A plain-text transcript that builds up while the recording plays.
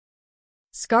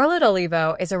Scarlet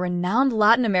Olivo is a renowned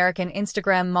Latin American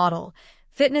Instagram model,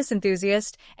 fitness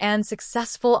enthusiast, and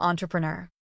successful entrepreneur.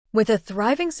 With a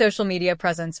thriving social media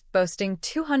presence boasting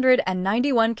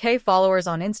 291K followers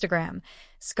on Instagram,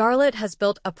 Scarlet has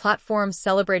built a platform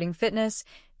celebrating fitness,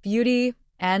 beauty,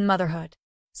 and motherhood.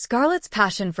 Scarlet's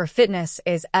passion for fitness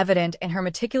is evident in her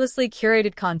meticulously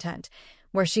curated content,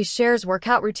 where she shares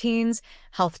workout routines,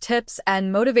 health tips,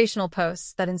 and motivational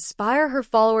posts that inspire her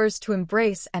followers to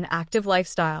embrace an active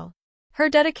lifestyle. Her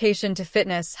dedication to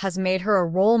fitness has made her a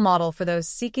role model for those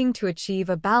seeking to achieve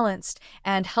a balanced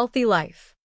and healthy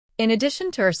life. In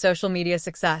addition to her social media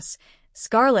success,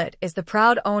 Scarlet is the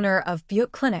proud owner of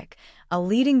Beauty Clinic, a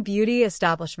leading beauty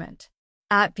establishment.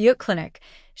 At Beauty Clinic,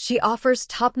 she offers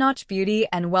top-notch beauty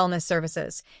and wellness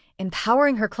services,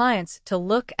 empowering her clients to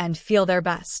look and feel their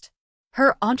best.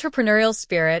 Her entrepreneurial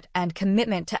spirit and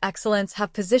commitment to excellence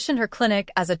have positioned her clinic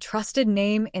as a trusted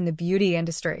name in the beauty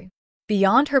industry.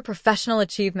 Beyond her professional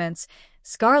achievements,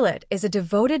 Scarlet is a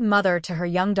devoted mother to her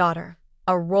young daughter,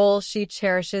 a role she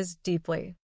cherishes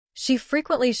deeply. She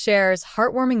frequently shares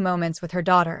heartwarming moments with her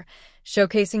daughter,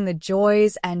 showcasing the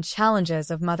joys and challenges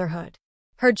of motherhood.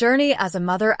 Her journey as a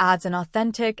mother adds an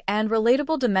authentic and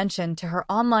relatable dimension to her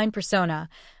online persona,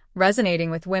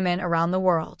 resonating with women around the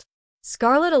world.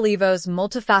 Scarlet Olivo's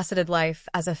multifaceted life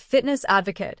as a fitness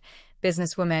advocate,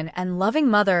 businesswoman, and loving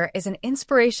mother is an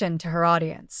inspiration to her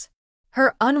audience.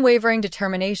 Her unwavering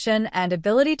determination and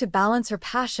ability to balance her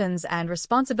passions and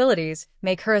responsibilities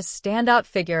make her a standout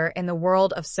figure in the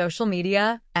world of social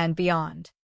media and beyond.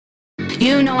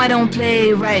 You know I don't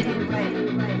play right.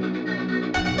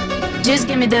 Just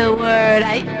give me the word,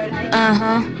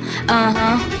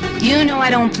 You know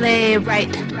I don't play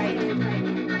right.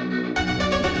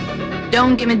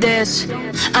 Don't give me this.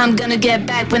 I'm gonna get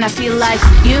back when I feel like.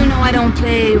 You know I don't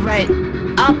play right.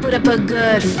 I'll put up a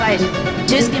good fight.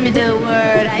 Just give me the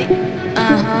word,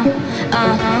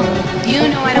 You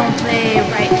know I don't play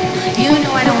right. You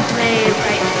know I don't play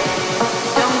right.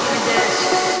 Don't give me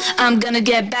this. I'm gonna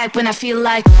get back when I feel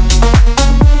like.